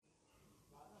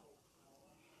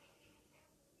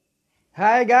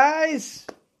Hi guys!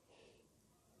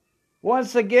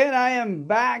 Once again, I am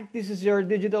back. This is your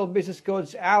digital business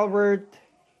coach, Albert.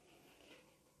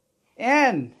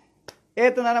 And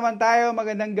eto na naman tayo.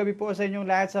 Magandang gabi po sa inyong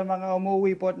lahat sa mga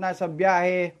umuwi po at nasa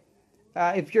biyahe.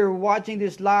 If you're watching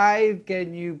this live,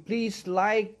 can you please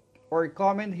like or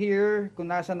comment here kung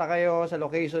nasa na kayo sa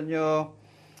location nyo.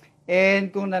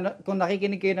 And kung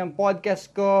nakikinig kayo ng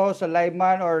podcast ko sa live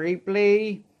man or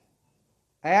replay,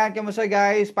 ayan, kamusta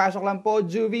guys? Pasok lang po,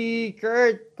 Juvie,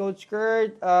 Kurt, Coach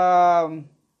Kurt,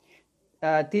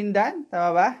 Tindan, tama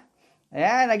ba?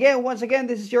 Ayan, once again,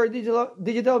 this is your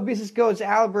digital business coach,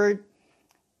 Albert.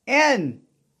 And,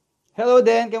 hello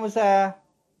din, kamusta?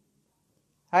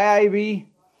 Hi, Ivy.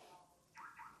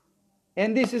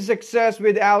 And this is Success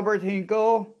with Albert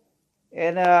Hinkle.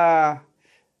 And,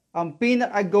 ang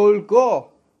pinaka-goal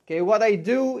ko, okay, what I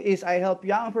do is I help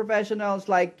young professionals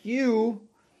like you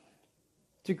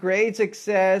to create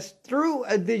success through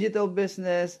a digital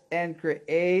business and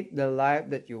create the life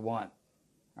that you want.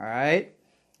 Alright?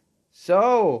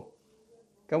 So,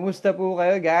 kamusta po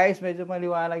kayo guys? Medyo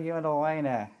maliwanag yung ano ko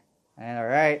ngayon Ayan,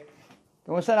 alright.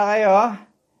 Kamusta na kayo?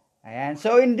 Ayan.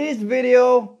 So, in this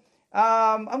video,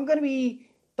 I'm gonna be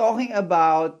talking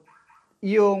about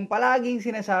yung palaging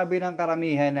sinasabi ng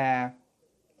karamihan na,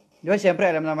 di ba, siyempre,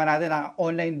 alam naman natin ang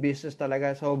online business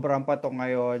talaga, sobrang patok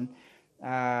ngayon.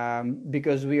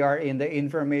 Because we are in the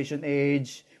information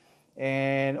age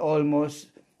and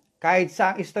almost kahit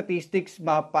sa statistics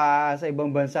mapa sa ibang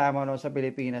bansa sa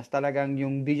Pilipinas, talagang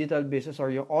yung digital business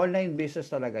or yung online business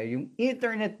talaga, yung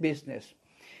internet business,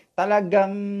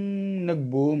 talagang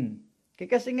nag-boom.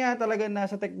 Kasi nga talaga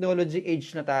nasa technology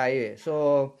age na tayo So,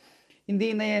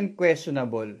 hindi na yan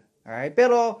questionable. Alright?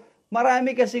 Pero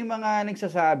marami kasing mga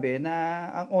nagsasabi na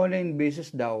ang online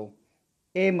business daw,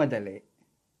 madali.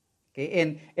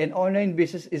 Okay, and online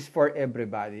business is for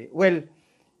everybody. Well,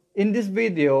 in this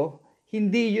video,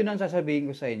 hindi yun ang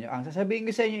sasabihin ko sa inyo. Ang sasabihin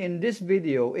ko sa inyo in this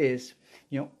video is,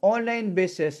 yung online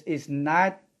business is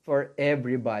not for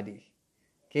everybody.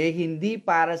 Okay, hindi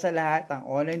para sa lahat ang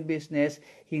online business,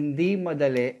 hindi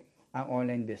madali ang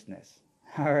online business.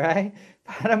 Alright?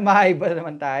 Para maiba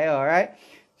naman tayo, alright?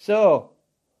 So,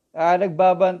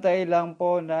 nagbabantay lang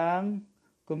po ng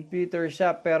computer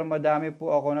shop, pero madami po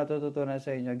ako natututunan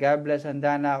sa inyo. God bless,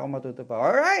 handa na ako matuto pa.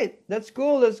 Alright, that's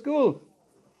cool.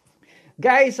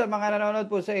 Guys, sa mga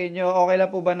nanonood po sa inyo, okay lang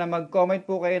po ba na mag-comment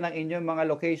po kayo ng inyong mga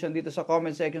location dito sa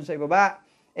comment section sa ibaba?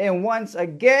 And once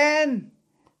again,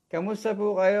 kamusta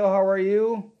po kayo? How are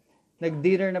you?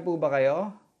 Nag-dinner na po ba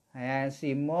kayo? Ayan,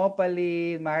 si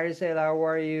Mopali, Maricel, how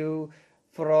are you?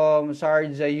 From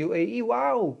Sharjah, UAE.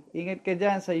 Wow! Ingat ka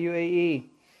dyan sa UAE.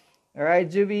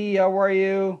 Alright, Juvie, how are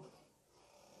you?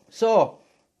 So,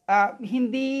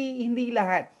 hindi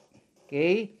lahat.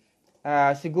 Okay?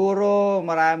 Siguro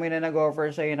marami na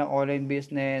nag-offer sa iyo ng online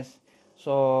business.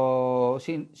 So,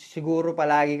 siguro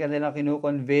palagi ka nilang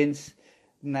kinukonvince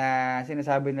na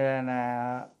sinasabi nila na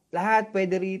lahat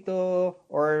pwede rito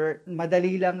or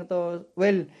madali lang to.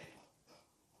 Well,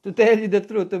 to tell you the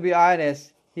truth, to be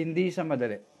honest, hindi sa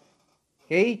madali.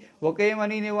 Okay? Huwag kayong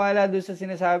maniniwala doon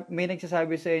sa may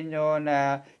nagsasabi sa inyo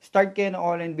na start kayo ng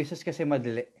online business kasi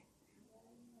madali.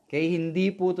 Okay?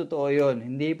 Hindi po totoo yun.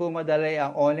 Hindi po madali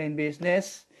ang online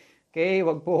business. Okay?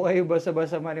 Huwag po kayo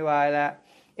basta-basta maniwala.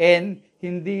 And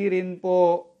hindi rin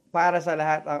po para sa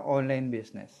lahat ang online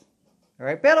business.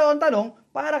 Alright? Pero ang tanong,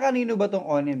 para kanino ba tong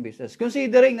online business?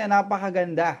 Considering na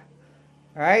napakaganda.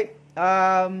 Alright?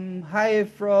 Hi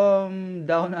from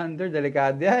down under.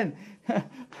 Delikado yan.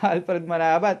 Alfred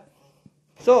Manabat.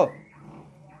 So,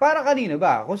 para kanino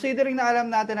ba? Considering na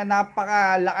alam natin na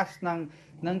napakalakas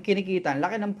ng kinikitan,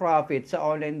 laki ng profit sa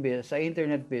online business, sa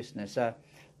internet business,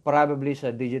 probably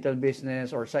sa digital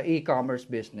business or sa e-commerce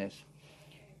business.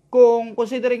 Kung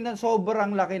considering na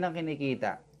sobrang laki ng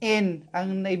kinikita, and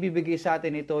ang naibibigay sa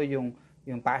atin ito yung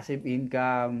passive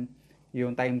income,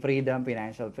 yung time freedom,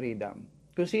 financial freedom.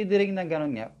 Considering na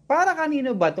gano'n nga, para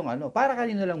kanino ba itong Para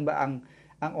kanino lang ba ang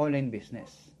online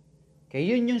business? Okay,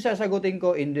 yun yung sasagutin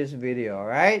ko in this video,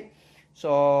 alright? So,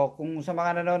 kung sa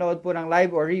mga nanonood po ng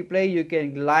live or replay, you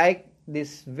can like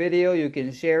this video, you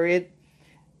can share it.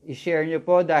 I-share nyo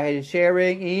po dahil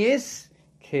sharing is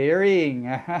caring.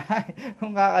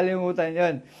 Kung kakalimutan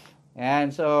yun.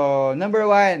 Ayan, so, number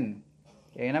one.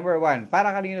 Okay, number one,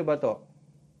 para kanino ba to?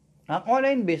 Ang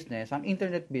online business, ang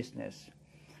internet business,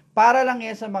 para lang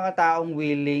yan sa mga taong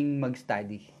willing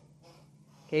mag-study.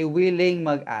 Okay, willing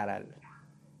mag-aral.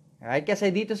 Alright,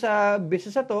 kasi dito sa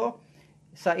business na to,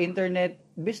 sa internet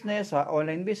business, sa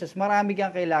online business, marami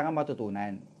kang kailangan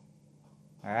matutunan.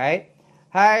 Alright?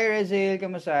 Hi, Rezil,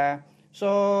 kamusta? So,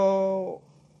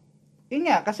 yun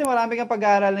nga, kasi marami kang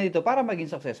pag-aaralan dito para maging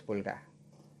successful ka.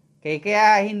 Okay,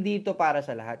 kaya hindi ito para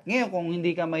sa lahat. Ngayon, kung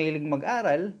hindi ka mahilig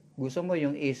mag-aral, gusto mo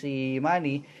yung easy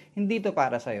money, hindi ito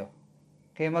para sa'yo.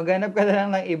 Kaya maghanap ka na lang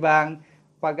ng ibang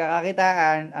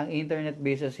pagkakakitaan, ang internet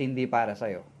business hindi para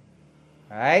sa'yo.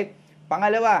 Alright?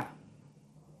 Pangalawa.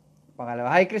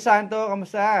 Hi Crisanto,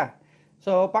 kamusta?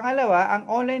 So, pangalawa,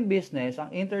 ang online business, ang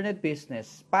internet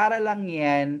business, para lang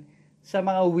yan sa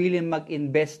mga willing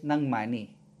mag-invest ng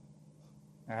money.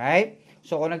 Alright?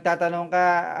 So, kung nagtatanong ka,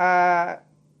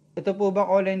 ito po bang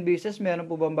online business, meron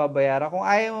po bang babayaran? Kung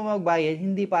ayaw mo magbayad,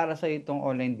 hindi para sa itong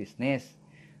online business.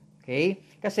 Okay?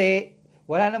 Kasi,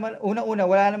 unang-una,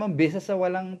 wala naman business sa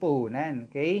walang puhunan.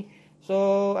 Okay?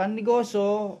 So, ang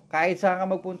negosyo, kahit saan ka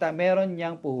magpunta, meron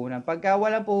niyang puhunan. Pagka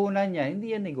walang puhunan niya,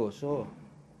 hindi yan negosyo.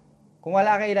 Kung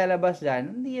wala ka ilalabas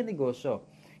dyan, hindi yan negosyo.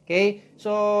 Okay?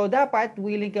 So, dapat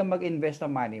willing kang mag-invest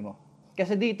ng money mo.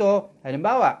 Kasi dito,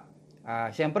 halimbawa,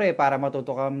 siyempre, para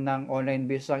matuto ka ng online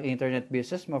business, ang internet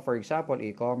business mo, for example,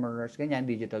 e-commerce, ganyan,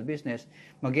 digital business,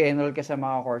 mag-enroll ka sa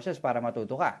mga courses para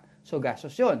matuto ka. So,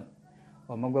 gastos yun.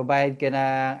 O, magbabayad ka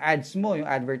ng ads mo, yung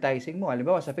advertising mo,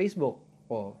 halimbawa sa Facebook.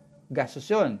 O, gastos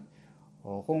yun.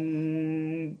 O, kung,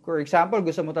 for example,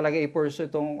 gusto mo talaga i-pursue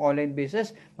itong online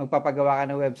business, magpapagawa ka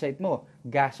ng website mo,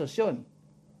 gastos yun.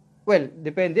 Well,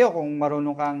 depende kung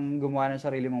marunong kang gumawa ng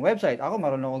sarili mong website. Ako,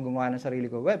 marunong akong gumawa ng sarili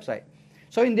kong website.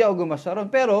 So, hindi ako gumasta ron.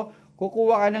 Pero,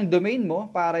 kukuha ka ng domain mo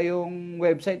para yung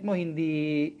website mo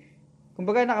hindi,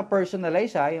 kumbaga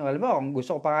naka-personalize ha. Yung, alam mo, kung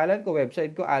gusto ko pangalan ko,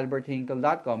 website ko,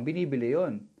 alberthinkle.com, binibili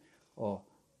yun. O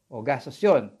gastos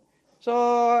yun. So,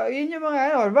 yun yung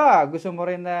mga, gusto mo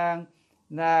rin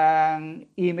ng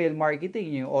email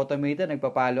marketing, yung automated,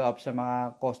 nagpa-follow up sa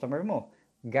mga customer mo.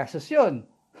 Gastos yun.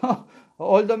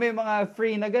 Although may mga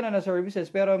free na gano'n na services,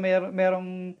 pero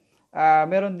meron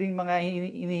ding mga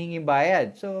hinihinging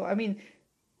bayad. So, I mean,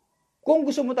 kung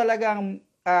gusto mo talagang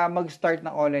mag-start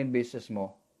ng online business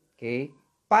mo, okay,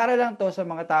 para lang to sa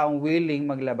mga taong willing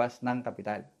maglabas ng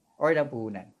kapital or ng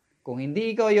puhunan. Kung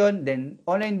hindi ikaw yon, then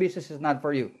online business is not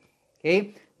for you.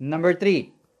 Okay? Number 3,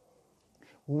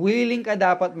 willing ka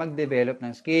dapat mag-develop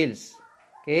ng skills.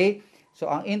 Okay? So,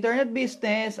 ang internet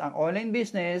business, ang online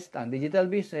business, ang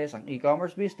digital business, ang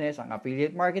e-commerce business, ang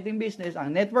affiliate marketing business,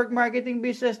 ang network marketing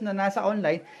business na nasa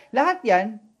online, lahat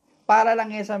yan, para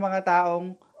lang yan sa mga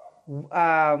taong,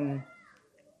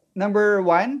 number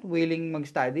 1, willing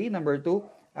mag-study. Number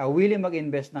 2, willing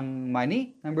mag-invest ng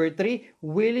money. Number 3,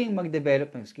 willing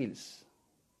mag-develop ng skills.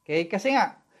 Okay? Kasi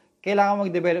nga, kailangan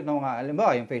mag-develop ng mga,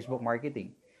 halimbawa, yung Facebook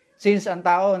marketing. Since ang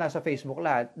tao nasa Facebook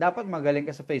lahat, dapat magaling ka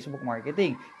sa Facebook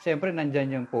marketing. Siyempre, nandyan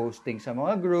yung posting sa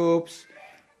mga groups,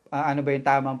 ano ba yung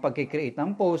tamang pagkikreate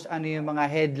ng post, ano yung mga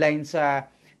headlines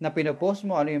na pinopost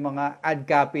mo, ano yung mga ad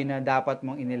copy na dapat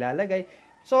mong inilalagay.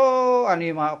 So, ano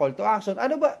yung mga call to action,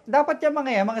 ano ba, dapat yung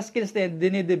mga skills na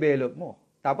dinidevelop mo.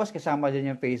 Tapos, kasama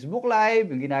dyan yung Facebook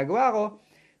Live, yung ginagawa ko.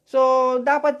 So,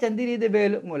 dapat yan,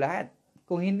 dinidevelop mo lahat.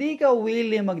 Kung hindi ka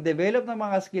willing mag-develop ng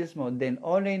mga skills mo, then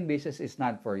online business is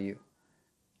not for you.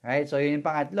 Right? So, yun yung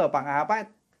pangatlo. Pang-apat.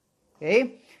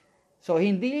 Okay? So,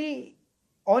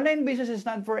 online business is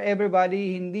not for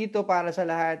everybody. Hindi to para sa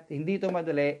lahat. Hindi to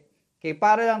madali. Okay?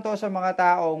 Para lang to sa mga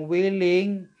taong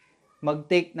willing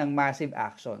mag-take ng massive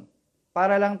action.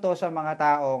 Para lang to sa mga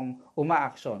taong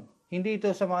uma-action. Hindi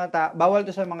to sa bawal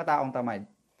to sa mga taong tamad.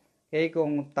 Okay?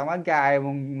 Kung tamad ka, ayaw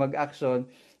mong mag-action,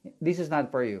 this is not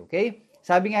for you. Okay?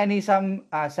 Sabi nga ni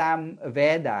Sam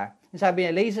Veda, sabi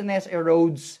niya, laziness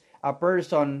erodes a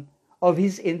person of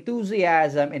his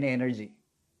enthusiasm and energy.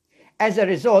 As a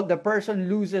result, the person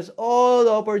loses all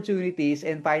opportunities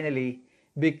and finally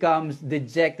becomes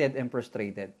dejected and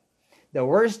frustrated. The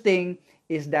worst thing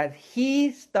is that he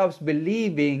stops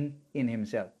believing in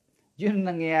himself. Yun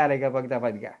nangyayari kapag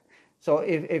tamad ka. So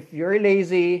if you're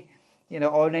lazy,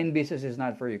 online business is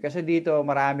not for you. Kasi dito,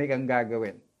 marami kang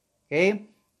gagawin. Okay?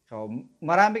 So,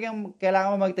 marami kang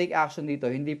kailangan mo mag-take action dito.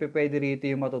 Hindi pwede rito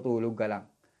yung matutulog ka lang.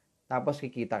 Tapos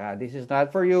kikita ka. This is not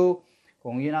for you.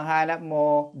 Kung yun ang hanap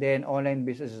mo, then online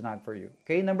business is not for you.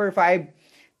 Okay, number 5.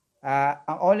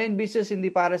 Ang online business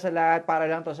hindi para sa lahat. Para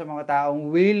lang to sa mga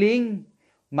taong willing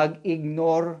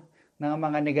mag-ignore ng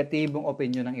mga negatibong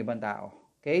opinion ng ibang tao.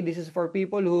 Okay, this is for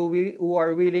people who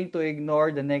are willing to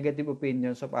ignore the negative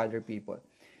opinions of other people.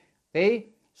 Okay?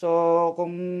 So,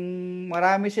 kung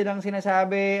marami silang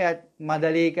sinasabi at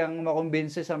madali kang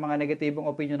makumbinse sa mga negatibong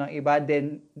opinion ng iba,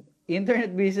 then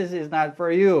internet business is not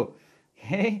for you.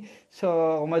 Okay?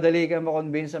 So, kung madali kang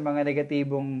makumbinse sa mga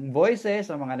negatibong voices,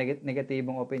 sa mga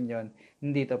negatibong opinion,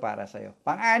 hindi ito para sa'yo.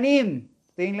 Pang-anim,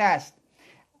 ito yung last.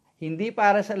 Hindi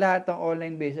para sa lahat ng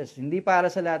online business, hindi para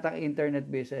sa lahat ng internet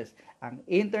business. Ang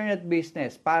internet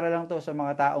business, para lang to sa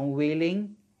mga taong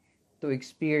willing to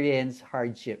experience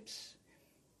hardships.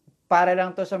 Para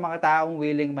lang to sa mga taong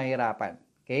willing mahirapan.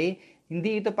 Okay?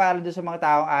 Hindi ito para doon sa mga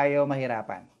taong ayaw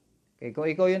mahirapan. Okay? Kung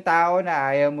ikaw yung tao na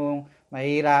ayaw mong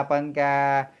mahirapan ka,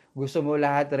 gusto mo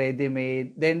lahat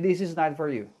ready-made, then this is not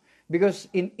for you. Because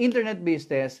in internet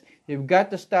business, you've got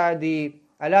to study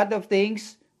a lot of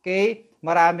things. Okay?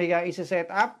 Marami kang isa-set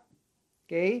up.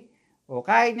 Okay? O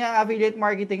kahit nga affiliate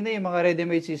marketing na yung mga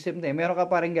ready-made system na meron ka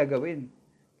pa rin gagawin.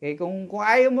 Okay? Kung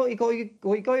ayaw mo,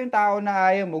 kung ikaw yung tao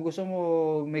na ayaw mo, gusto mo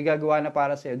may gagawa na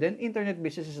para sa'yo, then internet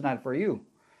business is not for you.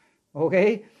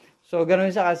 Okay? So, ganun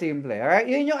siya kasimple. Alright?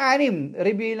 Yun yung 6.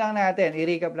 Review lang natin.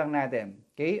 I-recap lang natin.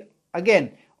 Okay?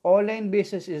 Again, online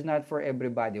business is not for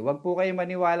everybody. Huwag po kayo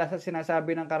maniwala sa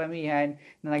sinasabi ng karamihan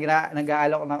na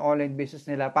nag-aalok ng online business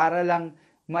nila para lang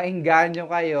maengganyo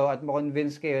kayo at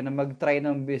ma-convince kayo na mag-try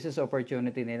ng business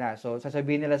opportunity nila. So,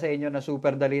 sasabihin nila sa inyo na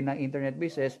super dali ng internet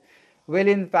business. Well,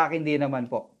 in fact, hindi naman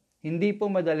po. Hindi po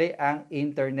madali ang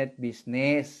internet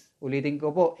business. Ulitin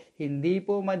ko po, hindi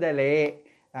po madali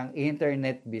ang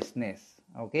internet business.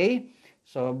 Okay?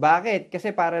 So, bakit?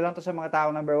 Kasi para lang to sa mga tao,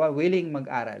 number 1, willing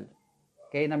mag-aral.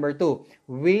 Okay? Number 2,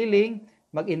 willing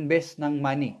mag-invest ng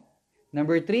money.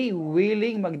 Number 3,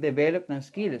 willing mag-develop ng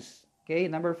skills. Okay?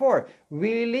 Number 4,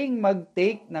 willing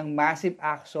mag-take ng massive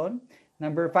action.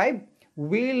 Number 5,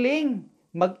 willing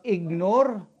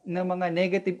mag-ignore ng mga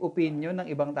negative opinion ng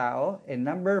ibang tao. And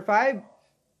number 5,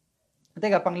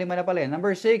 pang-5 na pala.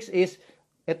 Number 6 is,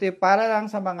 ito para lang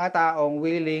sa mga taong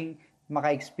willing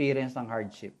maka-experience ng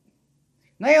hardship.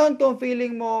 Ngayon, kung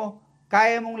feeling mo,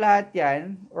 kaya mong lahat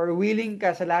yan, or willing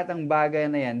ka sa lahat ng bagay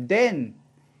na yan, then,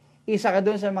 isa ka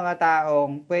dun sa mga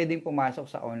taong pwedeng pumasok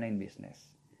sa online business.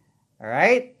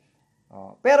 Alright?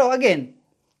 Pero again,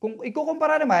 kung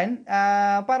ikukumpara naman,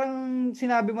 parang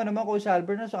sinabi mo naman, Coach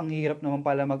Albert, na so ang hirap naman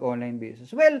pala mag-online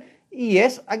business. Well,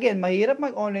 yes, again, mahirap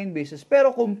mag-online business, pero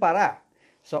kumpara.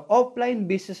 So, offline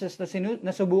businesses na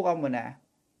nasubukan mo na,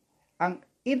 ang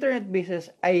internet business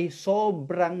ay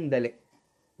sobrang dali.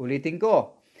 Ulitin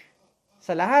ko,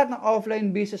 sa lahat ng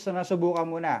offline business na nasubukan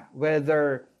mo na,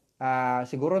 whether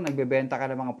siguro nagbebenta ka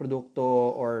ng mga produkto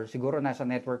or siguro nasa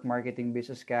network marketing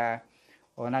business ka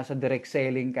o nasa direct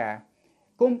selling ka,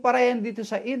 kumpara yan dito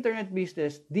sa internet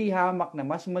business, di hamak na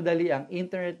mas madali ang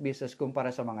internet business kumpara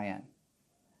sa mga yan.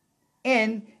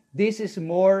 And this is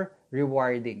more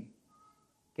rewarding.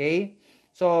 Okay?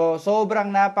 So,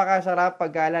 sobrang napakasarap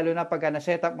lalo na pagka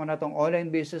na-setup mo na tong online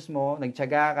business mo,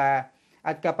 nagtiyaga ka,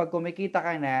 at kapag kumikita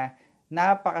ka na,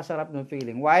 napakasarap ng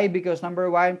feeling. Why? Because number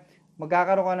 1,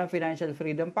 magkakaroon ka ng financial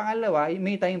freedom. Pangalawa,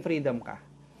 may time freedom ka.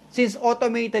 Since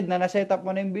automated na na-setup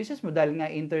mo na yung business mo dahil nga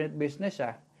internet business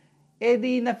siya,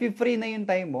 di na-free na yung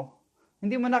time mo.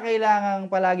 Hindi mo na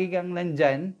kailangang palagi kang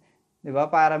nandyan, di ba,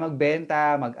 para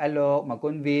magbenta, mag-alok,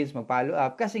 mag-convince, mag-follow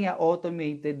up, kasi nga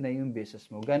automated na yung business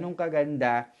mo. Ganun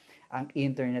kaganda ang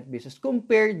internet business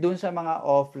compared dun sa mga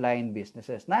offline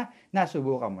businesses na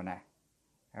nasubukan mo na.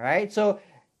 Alright? So,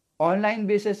 online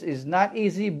business is not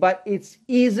easy, but it's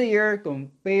easier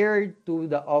compared to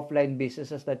the offline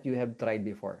businesses that you have tried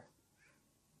before.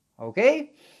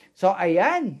 Okay? So,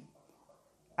 ayan.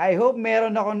 I hope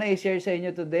meron ako na i-share sa inyo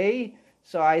today.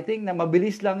 So, I think na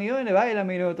mabilis lang yun, di ba? Ilang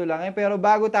minuto lang yun. Pero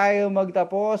bago tayo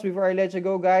magtapos, before I let you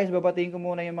go, guys, babatiin ko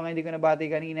muna yung mga hindi ko nabati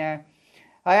kanina.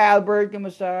 Hi, Albert.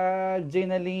 Kamusta?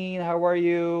 Janaline, how are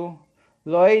you?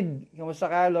 Lloyd, kamusta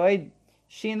ka, Lloyd?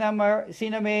 Sina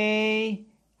May,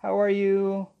 how are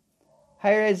you?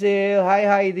 Hi, Rezil. Hi,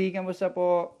 Heidi. Kamusta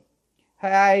po?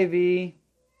 Hi, Ivy.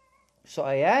 So,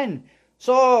 ayan.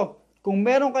 So, kung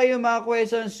meron kayo mga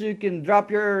questions, you can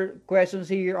drop your questions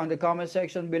here on the comment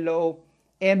section below.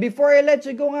 And before I let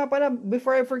you go nga pala,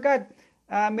 before I forgot,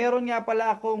 meron nga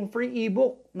pala akong free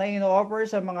ebook na ino-offer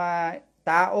sa mga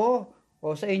tao o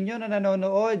sa inyo na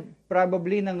nanonood,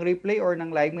 probably ng replay or ng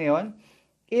live ngayon.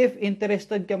 If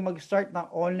interested ka mag-start ng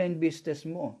online business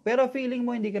mo, pero feeling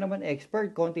mo hindi ka naman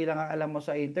expert, konti lang ang alam mo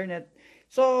sa internet,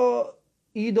 so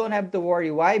you don't have to worry.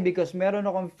 Why? Because meron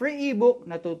akong free ebook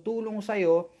na tutulong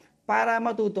sa'yo para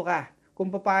matuto ka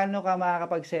kung paano ka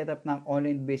makakapag-setup ng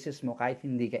online business mo kahit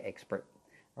hindi ka expert.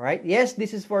 Alright? Yes,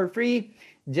 this is for free.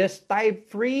 Just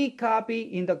type free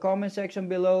copy in the comment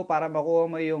section below para makuha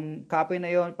mo yung copy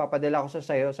na yon. Papadala ko sa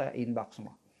sayo sa inbox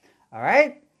mo.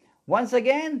 Alright? Once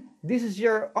again, this is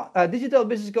your Digital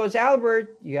Business Coach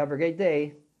Albert. You have a great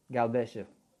day. God bless you.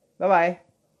 Bye-bye.